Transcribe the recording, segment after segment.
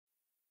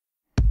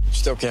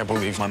Still can't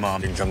believe my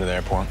mom didn't come to the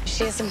airport.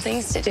 She has some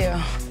things to do.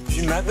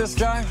 You met this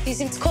guy? He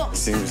seems cool.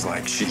 Seems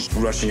like she's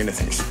rushing into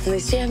things. At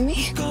least you have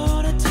me.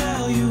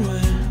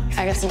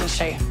 I got something to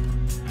show you.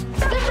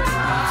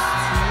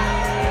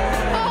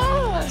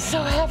 Oh, I'm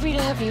so happy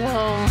to have you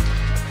home.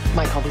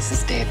 Michael, this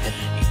is David.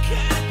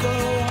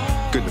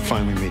 Good to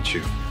finally meet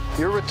you.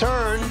 Your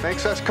return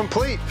makes us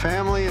complete.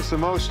 Family is the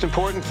most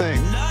important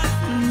thing.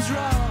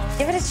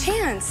 Give it a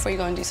chance. Before you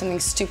go and do something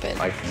stupid.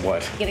 Like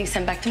what? Getting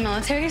sent back to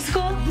military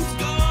school?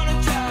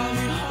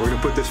 We're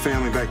gonna put this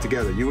family back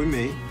together. You and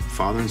me,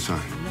 father and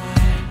son.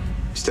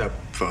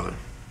 Stepfather.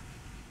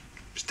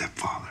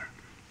 Stepfather.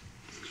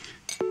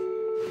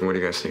 What do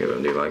you guys think of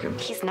him? Do you like him?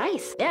 He's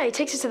nice. Yeah, he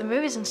takes us to the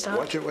movies and stuff.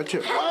 Watch it.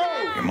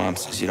 Your mom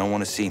says you don't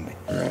want to see me.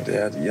 No,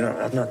 Dad,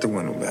 I'm not the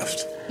one who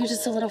left. You're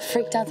just a little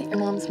freaked out that your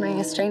mom's marrying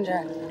a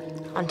stranger.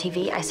 On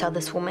TV, I saw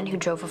this woman who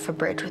drove off a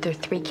bridge with her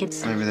 3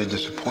 kids. Maybe they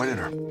disappointed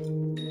her.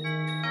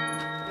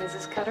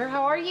 Mrs. Cutter,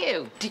 how are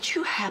you? Did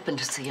you happen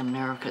to see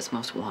America's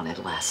Most Wanted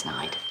last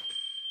night?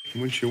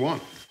 What'd you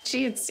want?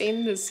 She had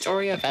seen the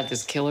story about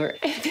this killer,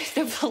 and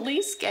the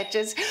police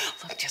sketches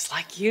look just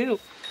like you.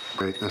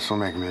 Wait, this will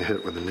make me a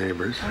hit with the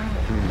neighbors.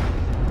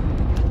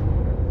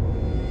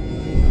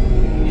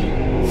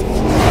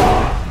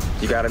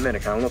 You got a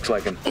minute, kind of looks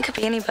like him. It could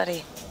be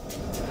anybody.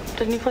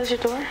 Didn't you close your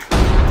door?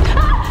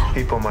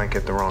 People might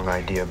get the wrong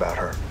idea about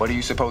her. What do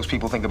you suppose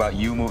people think about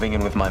you moving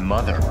in with my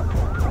mother?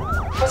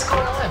 What's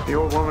going on? The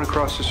old woman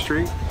across the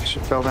street, she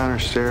fell down her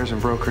stairs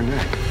and broke her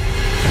neck.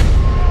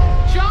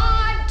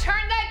 John,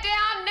 turn that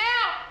down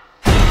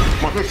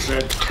now! Mother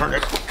said turn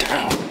it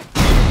down.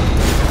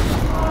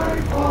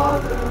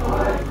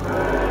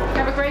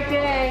 Have a great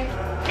day.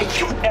 Hey,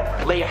 you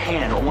ever lay a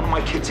hand on one of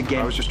my kids I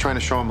again? was just trying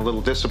to show him a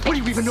little discipline. What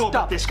do you even know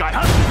about this guy,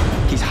 huh?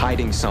 He's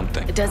hiding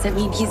something. It doesn't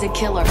mean he's a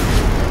killer.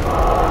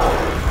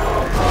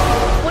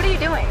 What are you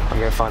doing? I'm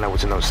gonna find out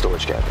what's in those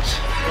storage cabinets.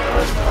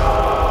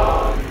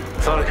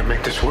 Thought I could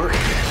make this work.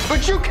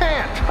 But you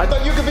can't! I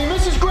thought you could be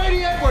Mrs.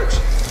 Grady Edwards!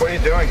 What are you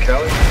doing,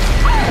 Kelly?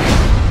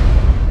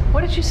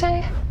 What did you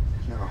say?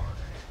 No.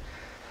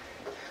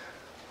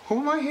 Who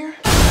am I here?